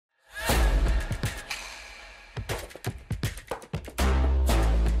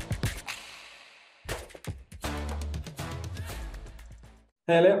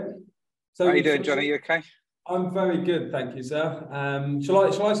Hey, Elliott. How are you doing, Johnny? You okay? I'm very good, thank you, sir.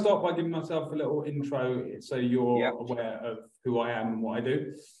 Shall I start by giving myself a little intro so you're aware of who I am and what I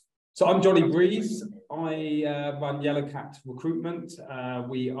do? So I'm Jonny Breeze. I run Yellowcat Recruitment.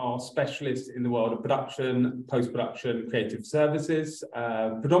 We are specialists in the world of production, post-production, creative services.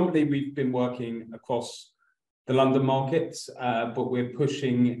 Predominantly, we've been working across the London markets, but we're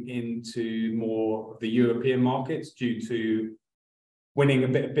pushing into more of the European markets due to winning a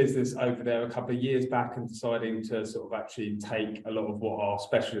bit of business over there a couple of years back and deciding to sort of actually take a lot of what our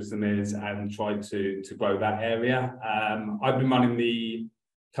specialism is and try to grow that area. I've been running the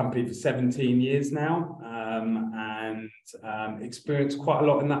company for 17 years now, and experienced quite a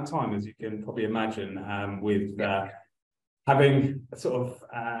lot in that time, as you can probably imagine, with having sort of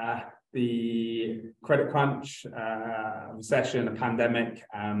the credit crunch, recession, a pandemic,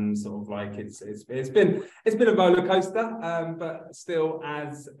 sort of like it's been a roller coaster, but still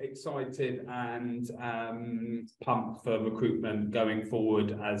as excited and pumped for recruitment going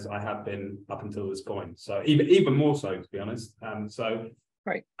forward as I have been up until this point. So even more so, to be honest. So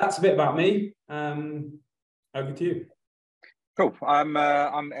great. That's a bit about me. Over to you. Cool. I'm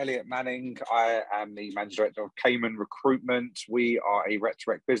Elliott Manning. I am the Managing Director of Kayman Recruitment. We are a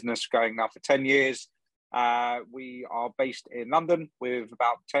rec-to-rec business going now for 10 years. We are based in London with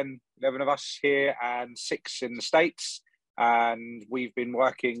about 10, 11 of us here and 6 in the States. And we've been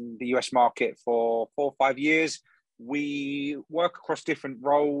working the US market for 4 or 5 years. We work across different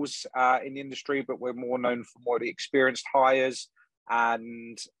roles in the industry, but we're more known for more of the experienced hires.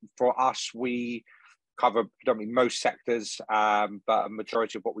 And for us, we cover predominantly most sectors, but a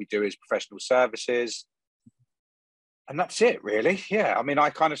majority of what we do is professional services. And that's it, really. Yeah, I mean,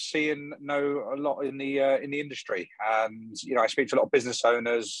 I kind of see and know a lot in the industry. And, you know, I speak to a lot of business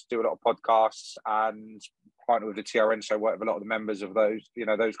owners, do a lot of podcasts and partner with the TRN, so I work with a lot of the members of those, you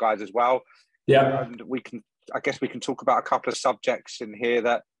know, those guys as well. Yeah. And I guess we can talk about a couple of subjects in here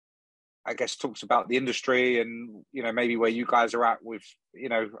that I guess talks about the industry and, you know, maybe where you guys are at with, you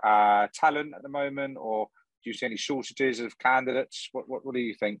know, talent at the moment, or do you see any shortages of candidates? What do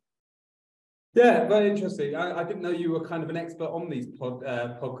you think? Yeah, very interesting. I didn't know you were kind of an expert on these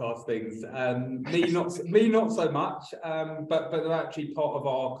podcast things. Me not so much, but they're actually part of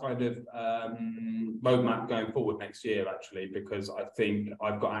our kind of roadmap going forward next year, actually, because I think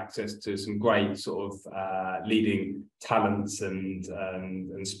I've got access to some great sort of leading talents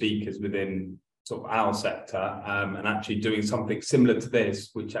and speakers within sort of our sector, and actually doing something similar to this,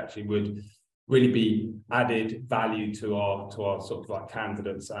 which actually would really be added value to our sort of like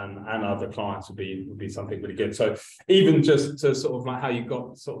candidates and other clients would be something really good. So even just to sort of like how you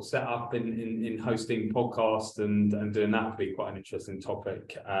got sort of set up in hosting podcasts and doing that would be quite an interesting topic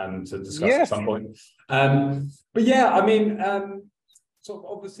to discuss at some point. But yeah, I mean, sort of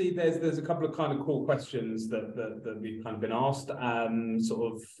obviously there's a couple of kind of core questions that we've kind of been asked,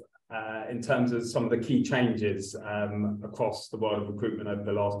 sort of in terms of some of the key changes across the world of recruitment over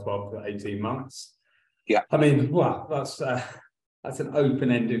the last 12 to 18 months. Yeah. I mean, well, that's an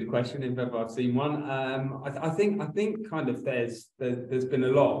open-ended question if ever I've seen one. I think kind of there's been a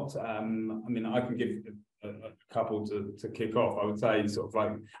lot. I mean, I can give a couple to kick off. I would say sort of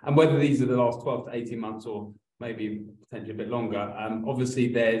like, and whether these are the last 12 to 18 months or maybe potentially a bit longer.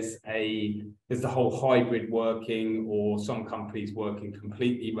 Obviously, there's the whole hybrid working, or some companies working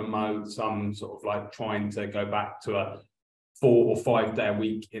completely remote, some sort of like trying to go back to a 4 or 5 day a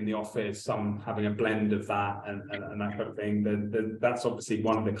week in the office, some having a blend of that and that kind of thing. That's obviously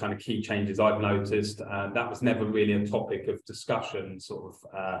one of the kind of key changes I've noticed. That was never really a topic of discussion sort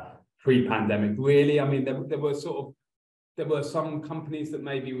of pre-pandemic, really. I mean, there were some companies that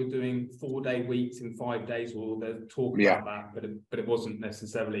maybe were doing 4 day weeks in 5 days, or they're talking about that, but it wasn't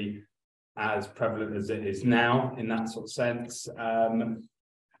necessarily as prevalent as it is now in that sort of sense. And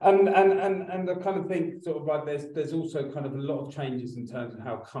I kind of think sort of like there's also kind of a lot of changes in terms of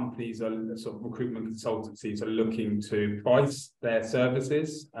how companies are sort of recruitment consultancies are looking to price their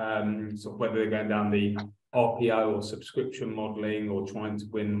services, sort of whether they're going down the RPO or subscription modeling, or trying to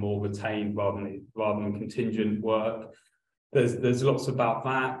win more retained rather than contingent work. There's lots about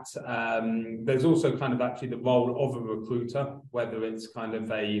that. There's also kind of actually the role of a recruiter, whether it's kind of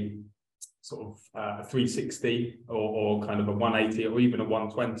a sort of a 360 or kind of a 180 or even a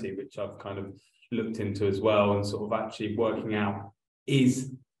 120, which I've kind of looked into as well, and sort of actually working out,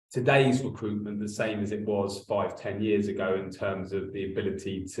 is today's recruitment the same as it was 5-10 years ago in terms of the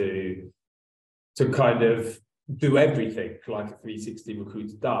ability to kind of do everything like a 360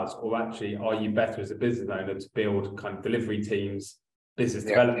 recruiter does, or actually are you better as a business owner to build kind of delivery teams, business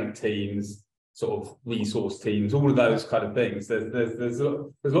development teams, sort of resource teams, all of those kind of things. There's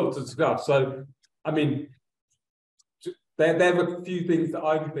lots to discuss. So, I mean, there are a few things that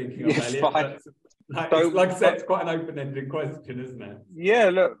I'm thinking of, Elliot. Like I said, it's quite an open-ended question, isn't it? Yeah,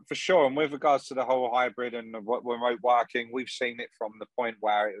 look, for sure. And with regards to the whole hybrid and remote working, we've seen it from the point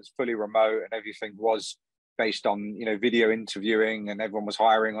where it was fully remote and everything was based on, video interviewing, and everyone was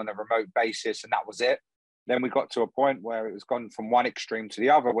hiring on a remote basis, and that was it. Then we got to a point where it was gone from one extreme to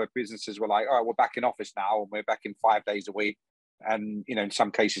the other, where businesses were like, all right, we're back in office now, and we're back in 5 days a week, and, in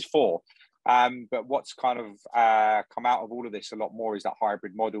some cases 4. But what's kind of come out of all of this a lot more is that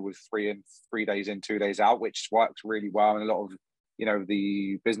hybrid model with 3 days in, 2 days out, which works really well. And a lot of,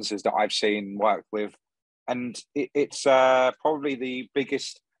 the businesses that I've seen work with, and it's probably the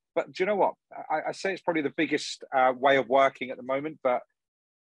biggest, but do you know what? I say it's probably the biggest way of working at the moment, but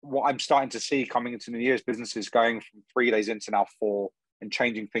what I'm starting to see coming into New Year's, businesses going from 3 days into now 4 and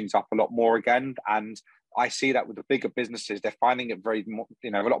changing things up a lot more again. And I see that with the bigger businesses, they're finding it very, a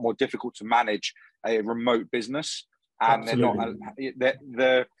lot more difficult to manage a remote business. And Absolutely.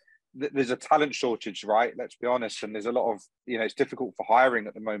 they're not, there's a talent shortage, right? Let's be honest. And there's a lot of, it's difficult for hiring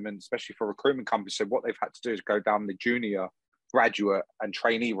at the moment, especially for recruitment companies. So what they've had to do is go down the junior, graduate and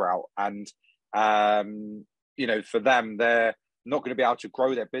trainee route. And, for them, they're not going to be able to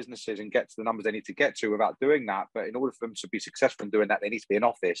grow their businesses and get to the numbers they need to get to without doing that. But in order for them to be successful in doing that, they need to be in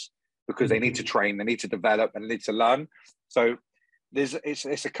office, because they need to train, they need to develop, and they need to learn. So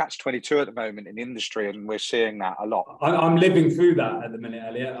it's a catch-22 at the moment in the industry, and we're seeing that a lot. I'm living through that at the minute,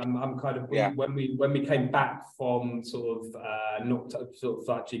 Elliot. I'm kind of yeah. when we came back from not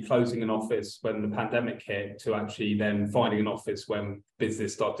actually closing an office when the pandemic hit, to actually then finding an office when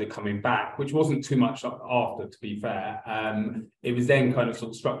business started coming back, which wasn't too much after, to be fair. It was then kind of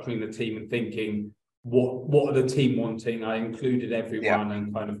structuring the team and thinking, what are the team wanting? I included everyone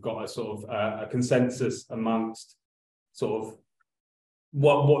and kind of got a consensus amongst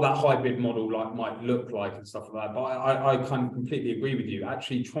what that hybrid model might look like and stuff like that. But I kind of completely agree with you.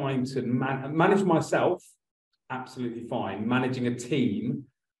 Actually trying to manage myself, absolutely fine. Managing a team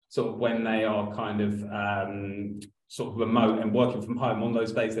when they are kind of remote and working from home, on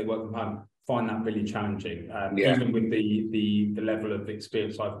those days they work from home, find that really challenging, even with the level of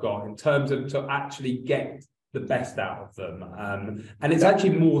experience I've got, in terms of to actually get the best out of them. And it's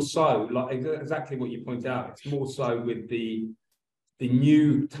actually more so, like exactly what you point out, it's more so with the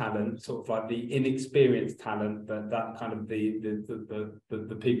new talent, like the inexperienced talent, that kind of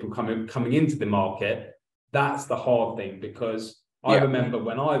the people coming into the market. That's the hard thing, because I remember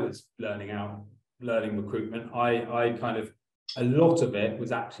when I was learning recruitment, I kind of, a lot of it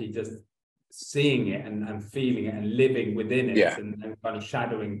was actually just seeing it and feeling it and living within it, and kind of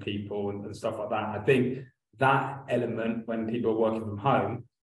shadowing people and stuff like that. I think that element, when people are working from home,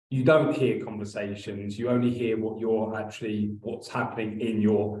 you don't hear conversations, you only hear what's happening in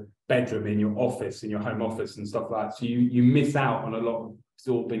your bedroom, in your office, in your home office and stuff like that. So you miss out on a lot of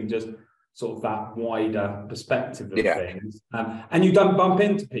absorbing just that wider perspective of things. And you don't bump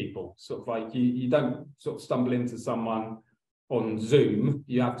into people, you don't stumble into someone on Zoom.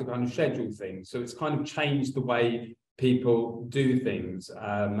 You have to kind of schedule things. So it's kind of changed the way people do things.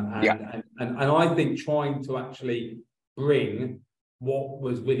 And I think trying to actually bring what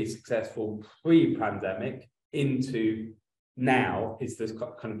was really successful pre-pandemic into now is this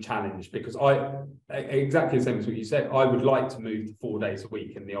kind of challenge, because exactly the same as what you said, I would like to move to 4 days a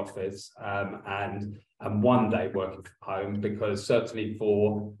week in the office, and 1 day working from home, because certainly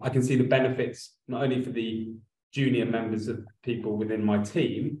I can see the benefits, not only for the junior members of people within my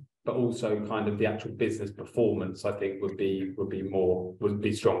team, but also kind of the actual business performance, I think would be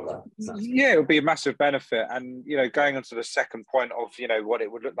stronger. Yeah, it would be a massive benefit. And, going on to the second point of, what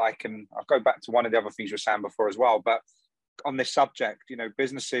it would look like, and I'll go back to one of the other things you were saying before as well, but on this subject,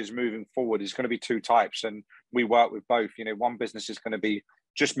 businesses moving forward is going to be 2 types, and we work with both. One business is going to be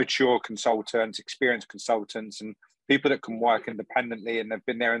just mature consultants, experienced consultants, and people that can work independently and they've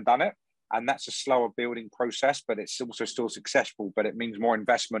been there and done it. And that's a slower building process, but it's also still successful, but it means more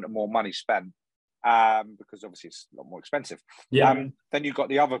investment and more money spent, because obviously it's a lot more expensive. Then you've got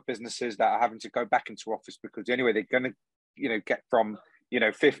the other businesses that are having to go back into office, because the only way they're going to, get from,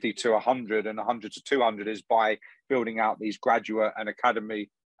 50 to 100 and 100 to 200 is by building out these graduate and academy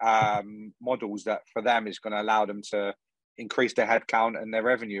models that for them is going to allow them to increase their headcount and their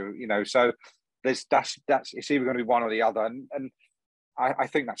revenue, so that's it's either going to be one or the other. And I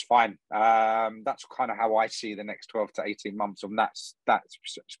think that's fine. That's kind of how I see the next 12 to 18 months on that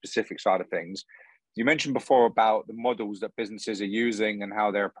specific side of things. You mentioned before about the models that businesses are using and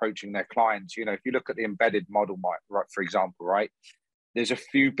how they're approaching their clients. If you look at the embedded model, right, for example, right, there's a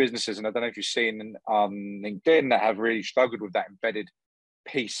few businesses, and I don't know if you've seen on LinkedIn, that have really struggled with that embedded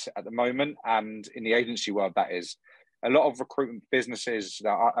piece at the moment. And in the agency world, that is a lot of recruitment businesses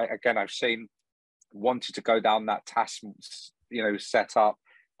that I've seen wanted to go down that task, set up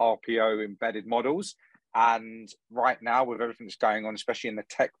RPO embedded models. And right now, with everything that's going on, especially in the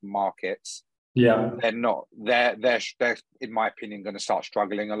tech markets, they're in my opinion going to start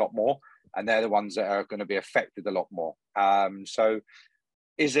struggling a lot more, and they're the ones that are going to be affected a lot more. So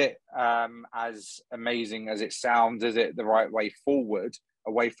is it as amazing as it sounds? Is it the right way forward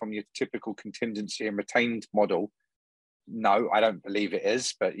away from your typical contingency and retained model? No, I don't believe it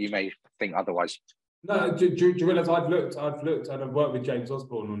is, but you may think otherwise. No, do you realise I've looked and I've worked with James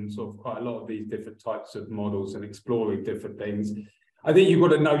Osborne on sort of quite a lot of these different types of models and exploring different things. I think you've got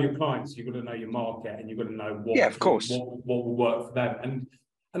to know your clients, you've got to know your market, and you've got to know what will work for them.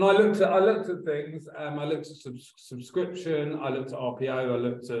 And I looked at things. I looked at subscription. I looked at RPO. I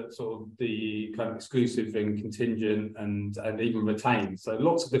looked at sort of the kind of exclusive and contingent and even retained. So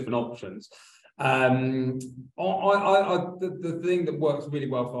lots of different options. The thing that works really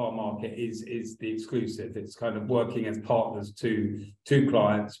well for our market is the exclusive. It's kind of working as partners to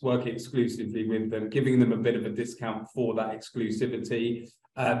clients, working exclusively with them, giving them a bit of a discount for that exclusivity,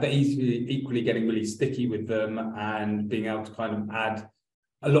 but equally getting really sticky with them and being able to kind of add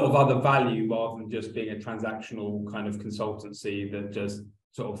a lot of other value rather than just being a transactional kind of consultancy that just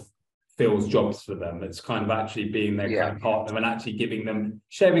sort of fills jobs for them. It's kind of actually being their kind of partner and actually giving them,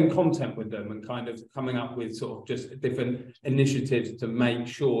 sharing content with them and kind of coming up with sort of just different initiatives to make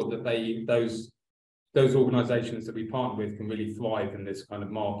sure that those organizations that we partner with can really thrive in this kind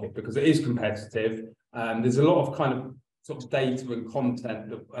of market, because it is competitive. There's a lot of kind of sort of data and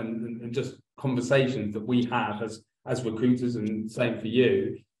content and just conversations that we have as recruiters, and same for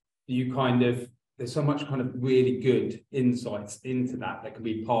you. There's so much kind of really good insights into that can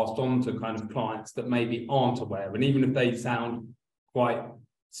be passed on to kind of clients that maybe aren't aware. And even if they sound quite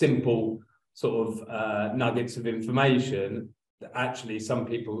simple sort of nuggets of information, actually some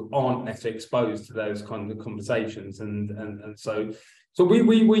people aren't necessarily exposed to those kind of conversations. And so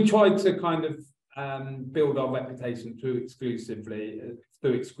we tried to kind of build our reputation through exclusive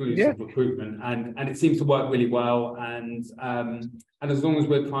recruitment, and it seems to work really well. And as long as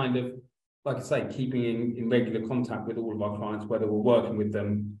we're kind of, like I say, keeping in regular contact with all of our clients, whether we're working with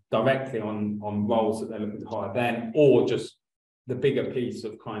them directly on roles that they're looking to hire then, or just the bigger piece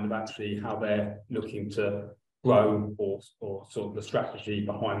of kind of actually how they're looking to grow or sort of the strategy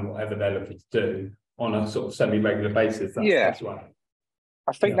behind whatever they're looking to do on a sort of semi-regular basis. That's right.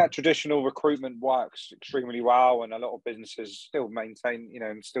 I think that traditional recruitment works extremely well, and a lot of businesses still maintain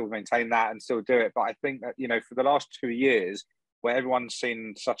that and still do it. But I think that, for the last 2 years, where everyone's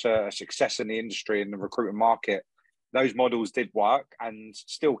seen such a success in the industry and the recruitment market, those models did work and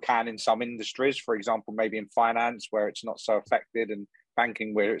still can in some industries. For example, maybe in finance, where it's not so affected, and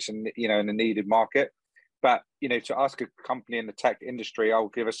banking, where it's in a needed market. But to ask a company in the tech industry, "I'll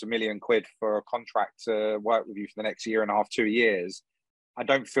give us £1 million for a contract to work with you for the next year and a half, 2 years," I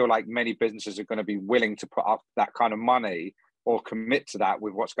don't feel like many businesses are going to be willing to put up that kind of money or commit to that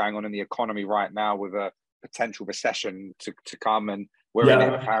with what's going on in the economy right now, with a potential recession to come, and we're in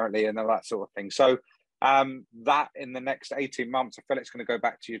it apparently, and all that sort of thing. So that in the next 18 months, I feel it's going to go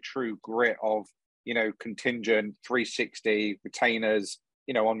back to your true grit of, contingent 360 retainers,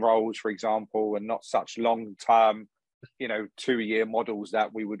 on roles, for example, and not such long-term, 2-year models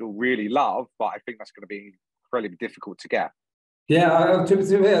that we would all really love. But I think that's going to be incredibly difficult to get. Yeah, to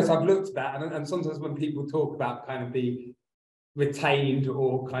be honest, I've looked at that, and sometimes when people talk about kind of the retained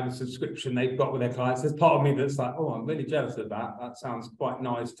or kind of subscription they've got with their clients, there's part of me that's like, oh, I'm really jealous of that. That sounds quite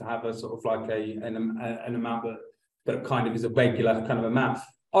nice to have a sort of like an amount that kind of is a regular kind of amount.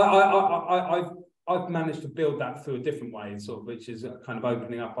 I've managed to build that through a different way, sort of, which is kind of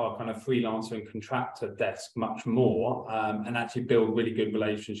opening up our kind of freelancer and contractor desk much more, and actually build really good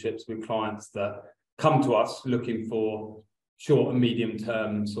relationships with clients that come to us looking for short and medium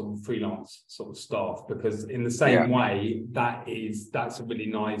term sort of freelance sort of staff, because in the same way, that's a really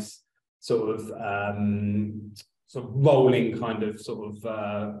nice sort of rolling kind of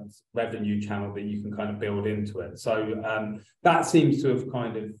revenue channel that you can kind of build into it. So that seems to have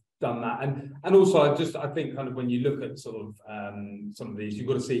kind of done that. And also I think kind of when you look at sort of some of these, you've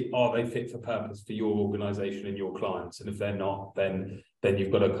got to see, are they fit for purpose for your organization and your clients? And if they're not, then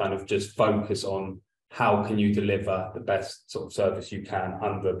you've got to kind of just focus on how can you deliver the best sort of service you can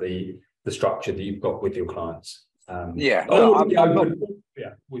under the structure that you've got with your clients. Always be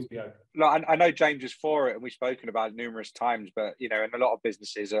open. Look, I know James is for it, and we've spoken about it numerous times, but and a lot of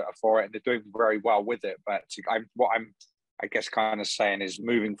businesses are for it, and they're doing very well with it. But I guess kind of saying is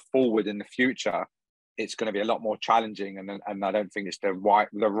moving forward in the future, it's going to be a lot more challenging, and I don't think it's the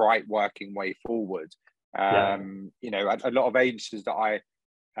right working way forward. You know, a lot of agencies that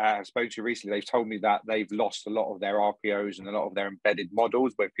I spoke to recently, they've told me that they've lost a lot of their RPOs and a lot of their embedded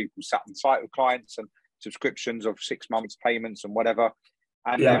models where people sat on site with clients and subscriptions of 6 months payments and whatever,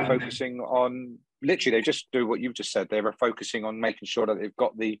 and they're focusing on literally, they just do what you've just said. They were focusing on making sure that they've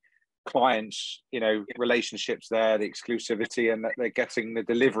got the clients, you know, relationships there, the exclusivity, and that they're getting the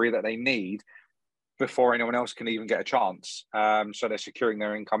delivery that they need before anyone else can even get a chance. So they're securing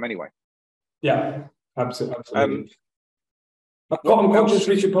their income anyway. Yeah, absolutely. I'm conscious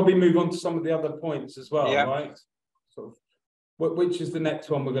we should probably move on to some of the other points as well, right? Sort of, which is the next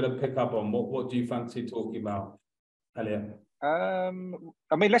one we're going to pick up on? What do you fancy talking about, Elliott? I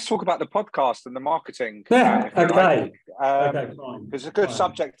mean, let's talk about the podcast and the marketing. Okay. Okay, Fine. It's a good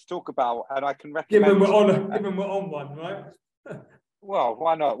subject to talk about, and I can recommend. Given we're on one, right? Well,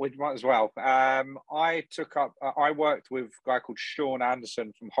 why not? We might as well. I worked with a guy called Sean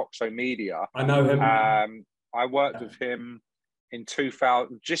Anderson from Hoxo Media. I know him. I worked with him in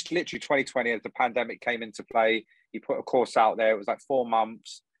 2000, just literally 2020, as the pandemic came into play. He put a course out there. It was like 4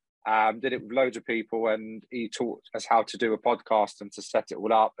 months. Did it with loads of people, and he taught us how to do a podcast and to set it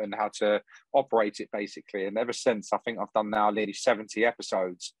all up and how to operate it, basically. And ever since, I think I've done now nearly 70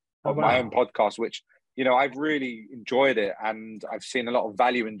 episodes of my own podcast, which, you know, I've really enjoyed it, and I've seen a lot of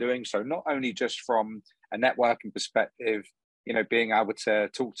value in doing so, not only just from a networking perspective, you know, being able to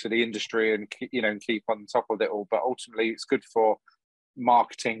talk to the industry and, you know, and keep on top of it all, but ultimately it's good for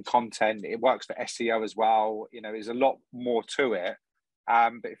marketing content. It works for SEO as well. You know, there's a lot more to it.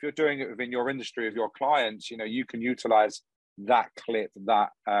 But if you're doing it within your industry of your clients, you know, you can utilize that clip, that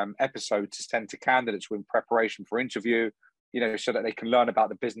episode to send to candidates in preparation for interview, you know, so that they can learn about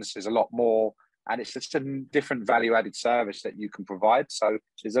the businesses a lot more. And it's just a different value-added service that you can provide. So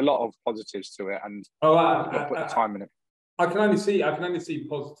there's a lot of positives to it, and you've got to put the time in it. I can only see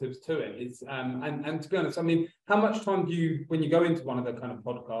positives to it. It's and to be honest, I mean, how much time do you, when you go into one of the kind of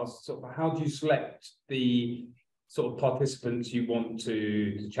podcasts, sort of how do you select the sort of participants you want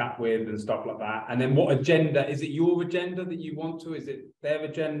to chat with and stuff like that? And then what agenda, is it your agenda that you want to, is it their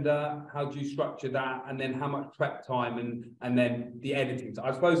agenda? How do you structure that? And then how much prep time and then the editing? So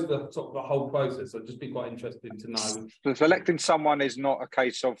I suppose the sort of the whole process. I'd just be quite interested to know. So selecting someone is not a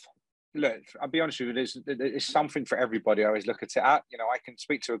case of, look, I'll be honest with you, it's something for everybody. I always look at it at, you know, I can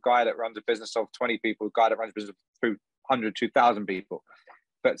speak to a guy that runs a business of 20 people, a guy that runs a business of 200, 2,000 people.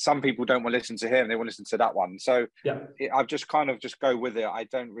 But some people don't want to listen to him; they want to listen to that one. So I've just kind of just go with it. I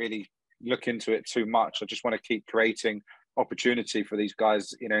don't really look into it too much. I just want to keep creating opportunity for these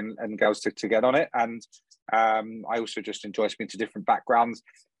guys, you know, and girls to get on it. And I also just enjoy speaking to different backgrounds.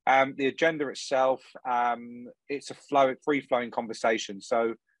 The agenda itself, it's a free-flowing conversation.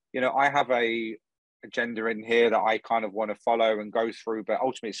 So, you know, I have a agenda in here that I kind of want to follow and go through. But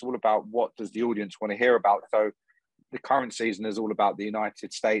ultimately, it's all about what does the audience want to hear about. So the current season is all about the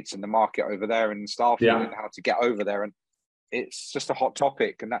United States and the market over there and staffing and how to get over there. And it's just a hot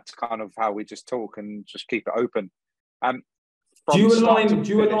topic, and that's kind of how we just talk and just keep it open. Do you align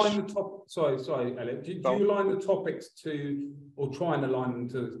the top? Sorry, Elliott. Do you align the topics to, or try and align them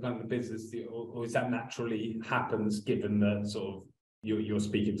to kind of the business, or is that naturally happens given that sort of you're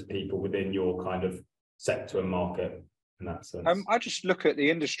speaking to people within your kind of sector and market? In that sense. I just look at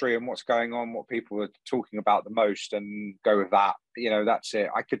the industry and what's going on, what people are talking about the most, and go with that. You know, that's it.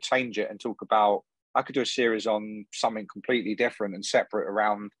 I could change it and talk about, I could do a series on something completely different and separate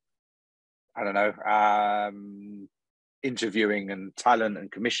around, I don't know, interviewing and talent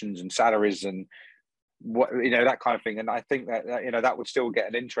and commissions and salaries and what, you know, that kind of thing. And I think that you know, that would still get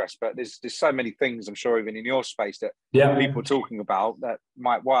an interest, but there's so many things, I'm sure, even in your space that people are talking about that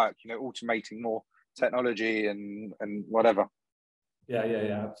might work, you know, automating more technology and whatever.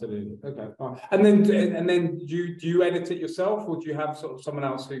 Yeah, absolutely. Okay, fine. And then do you edit it yourself, or do you have sort of someone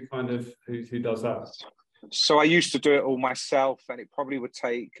else who kind of who does that? So I used to do it all myself, and it probably would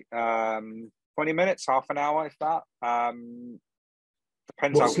take 20 minutes, half an hour, if that.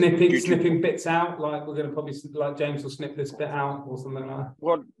 Depends. What, snipping bits out, like we're going to probably, like James will snip this bit out or something like that.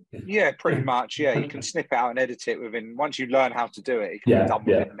 Well, yeah, pretty much. Yeah, you can snip it out and edit it within. Once you learn how to do it, it can be done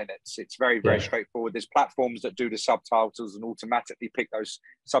within minutes. It's very, very straightforward. There's platforms that do the subtitles and automatically pick those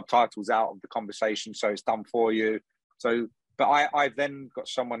subtitles out of the conversation, so it's done for you. So, but I've then got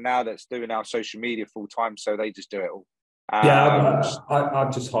someone now that's doing our social media full time, so they just do it all.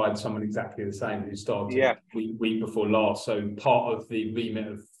 I've just hired someone exactly the same who started week before last. So part of the remit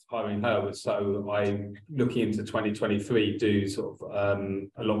of hiring her was so I, looking into 2023, do sort of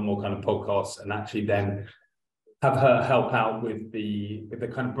a lot more kind of podcasts, and actually then have her help out with the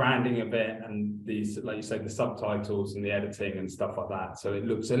kind of branding of it and these, like you say, the subtitles and the editing and stuff like that. So it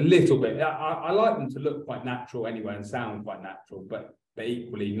looks a little bit. I like them to look quite natural anyway and sound quite natural, but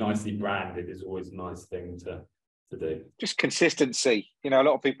equally nicely branded is always a nice thing to do. Just consistency. You know, a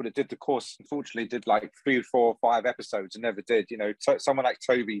lot of people that did the course unfortunately did like 3, 4, 5 episodes and never did. You know, someone like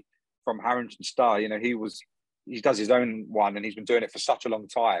Toby from Harrington Star, you know, he does his own one and he's been doing it for such a long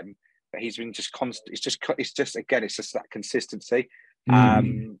time. But he's been just constant. It's just again, it's just that consistency.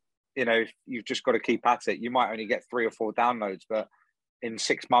 You know, you've just got to keep at it. You might only get 3 or 4 downloads, but in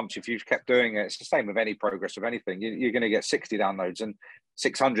 6 months, if you've kept doing it, it's the same with any progress of anything. You're going to get 60 downloads and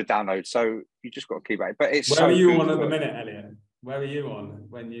 600 downloads. So you just got to keep at it. But it's where are you on at the minute, Elliot? Where are you on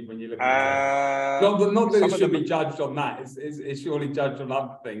when you look at it? Not that it should be judged on that. It's surely judged on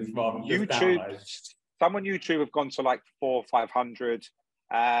other things rather than just downloads. Some on YouTube have gone to like 400 or 500.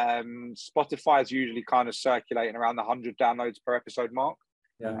 Spotify is usually kind of circulating around the 100 downloads per episode mark.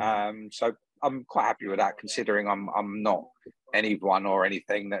 Yeah. So I'm quite happy with that, considering I'm not anyone or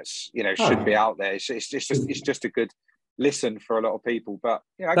anything that's, you know, should be out there. It's just a good listen for a lot of people. But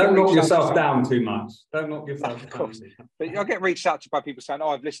you know, don't knock yourself down too much. Don't knock yourself down. But I get reached out to by people saying, "Oh,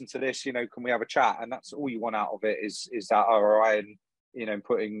 I've listened to this. You know, can we have a chat?" And that's all you want out of it is that ROI and, you know,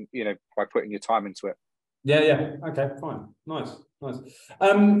 by putting your time into it. Yeah. Okay, fine. Nice.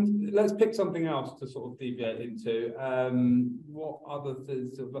 Let's pick something else to sort of deviate into. What other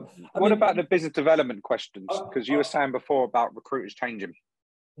things? What about the business development questions? Because you were saying before about recruiters changing.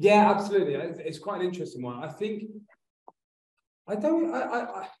 Yeah, absolutely. It's quite an interesting one. I think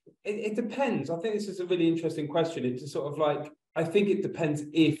it depends. I think this is a really interesting question. It's sort of like, I think it depends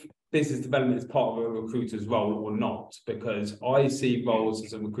if business development is part of a recruiter's role or not, because I see roles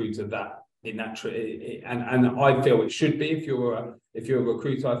as a recruiter that it naturally, and I feel it should be. If you're a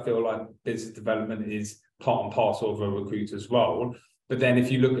recruiter, I feel like business development is part and parcel of a recruiter's role. But then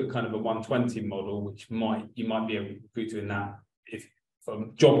if you look at kind of a 120 model, which you might be a recruiter in that, if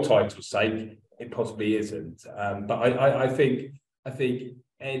from job title's sake, it possibly isn't. But I think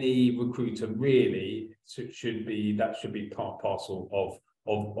any recruiter really should be part and parcel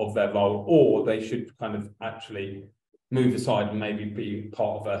of their role, or they should kind of actually move aside and maybe be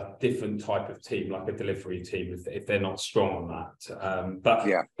part of a different type of team, like a delivery team, if they're not strong on that. But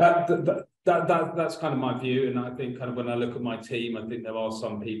yeah, that's kind of my view. And I think kind of when I look at my team, I think there are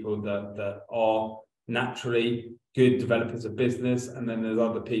some people that are naturally good developers of business, and then there's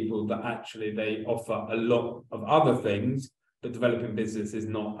other people that actually they offer a lot of other things, but developing business is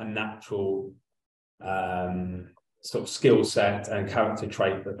not a natural sort of skill set and character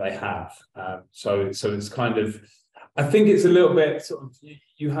trait that they have. So it's kind of, I think it's a little bit sort of,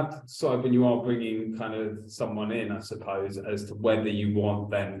 you have to decide when you are bringing kind of someone in, I suppose, as to whether you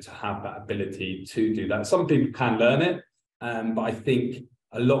want them to have that ability to do that. Some people can learn it, but I think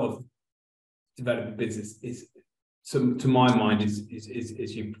a lot of development business is, to my mind, is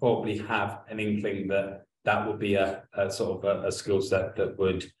you probably have an inkling that would be a sort of a skill set that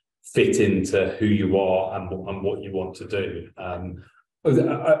would fit into who you are and what you want to do.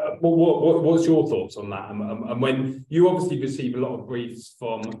 What's your thoughts on that? And when you obviously receive a lot of briefs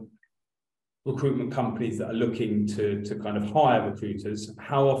from recruitment companies that are looking to kind of hire recruiters,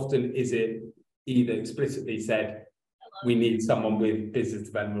 how often is it either explicitly said, we need someone with business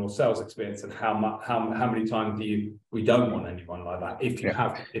development or sales experience, and how many times we don't want anyone like that? If you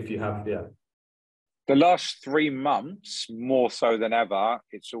have. The last 3 months, more so than ever,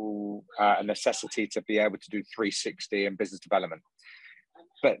 it's all a necessity to be able to do 360 in business development.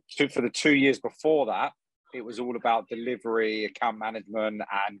 But for the 2 years before that, it was all about delivery, account management,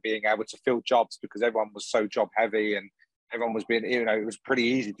 and being able to fill jobs, because everyone was so job heavy and everyone was being, you know, it was pretty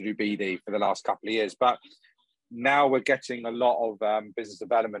easy to do BD for the last couple of years. But now we're getting a lot of business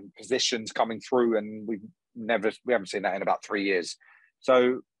development positions coming through, and we haven't seen that in about 3 years.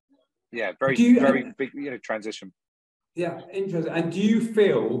 So yeah, very big, you know, transition. Yeah, interesting. And do you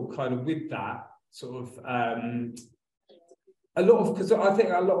feel kind of with that sort of because I think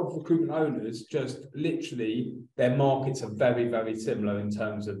a lot of recruitment owners just literally their markets are very, very similar in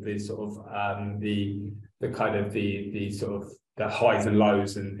terms of the sort of the kind of the sort of the highs and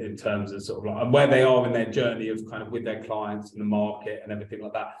lows in terms of sort of like, and where they are in their journey of kind of with their clients and the market and everything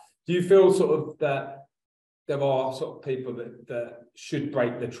like that. Do you feel sort of that there are sort of people that should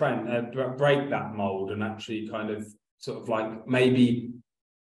break the trend, break that mold, and actually kind of sort of like maybe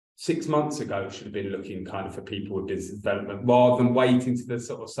 6 months ago should have been looking kind of for people with business development, rather than waiting to the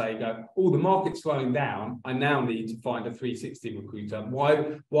sort of say, the market's slowing down, I now need to find a 360 recruiter.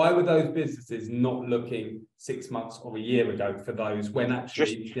 Why were those businesses not looking 6 months or a year ago for those when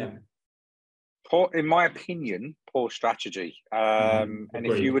actually Poor, in my opinion, poor strategy. And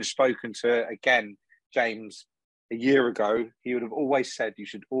if you would have spoken to, again, James a year ago, he would have always said you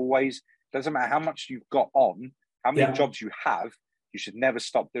should always, doesn't matter how much you've got on, how many jobs you have, you should never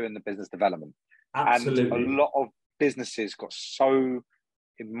stop doing the business development. Absolutely. And a lot of businesses got so,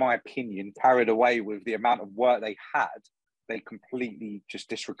 in my opinion, carried away with the amount of work they had, they completely just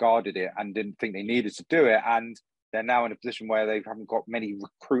disregarded it and didn't think they needed to do it. And they're now in a position where they haven't got many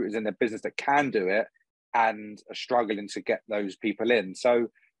recruiters in their business that can do it and are struggling to get those people in. So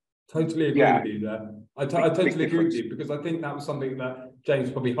totally agree with you there. I totally agree with you, because I think that was something that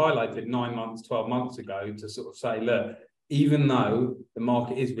James probably highlighted 9 months, 12 months ago, to sort of say, look, even though the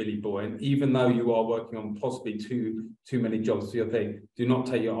market is really buoyant, even though you are working on possibly too many jobs for your thing, do not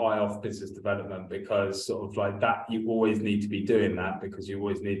take your eye off business development, because sort of like that, you always need to be doing that, because you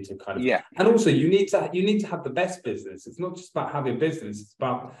always need to kind of, and also you need to have the best business. It's not just about having business. It's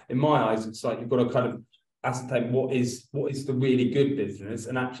about, in my eyes, it's like you've got to kind of ascertain what is the really good business,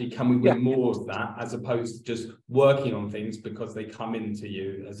 and actually can we win more of that, as opposed to just working on things because they come into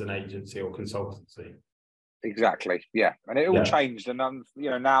you as an agency or consultancy. Exactly. Yeah. And it all changed. And,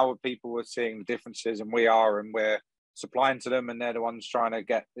 now people are seeing the differences, and we're supplying to them, and they're the ones trying to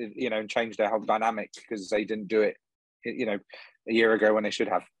get, and change their whole dynamic, because they didn't do it, a year ago when they should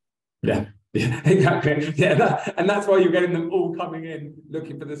have. Yeah, exactly. Yeah. And that's why you're getting them all coming in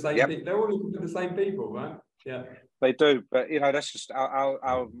looking for the same people. They're all looking for the same people, right? Yeah. They do. But, that's just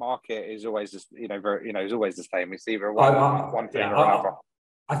our market is always just, is always the same. It's either one thing or another.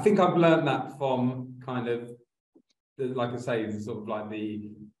 I think I've learned that from kind of, like I say, sort of like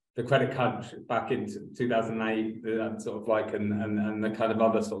the credit crunch back in 2008, that sort of like, and the kind of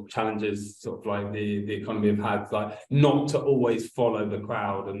other sort of challenges, sort of like the economy have had, like not to always follow the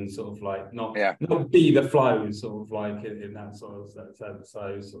crowd, and sort of like not be the flow, sort of like in that sort of sense.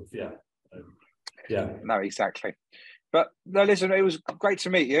 So sort of, No, exactly. But no, listen, it was great to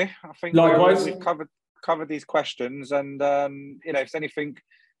meet you. I think likewise, we've covered these questions, and if anything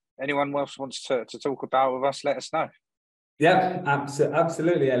anyone else wants to talk about with us, let us know. Yeah,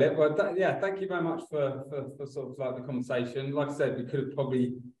 absolutely, Elliot. Well, thank you very much for sort of like the conversation. Like I said, we could have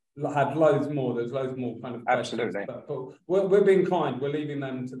probably had loads more. There's loads more kind of questions. Absolutely. But we're being kind. We're leaving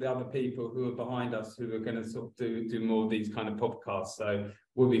them to the other people who are behind us, who are going to sort of do more of these kind of podcasts. So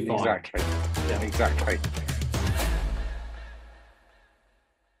we'll be fine. Exactly. Yeah. Exactly.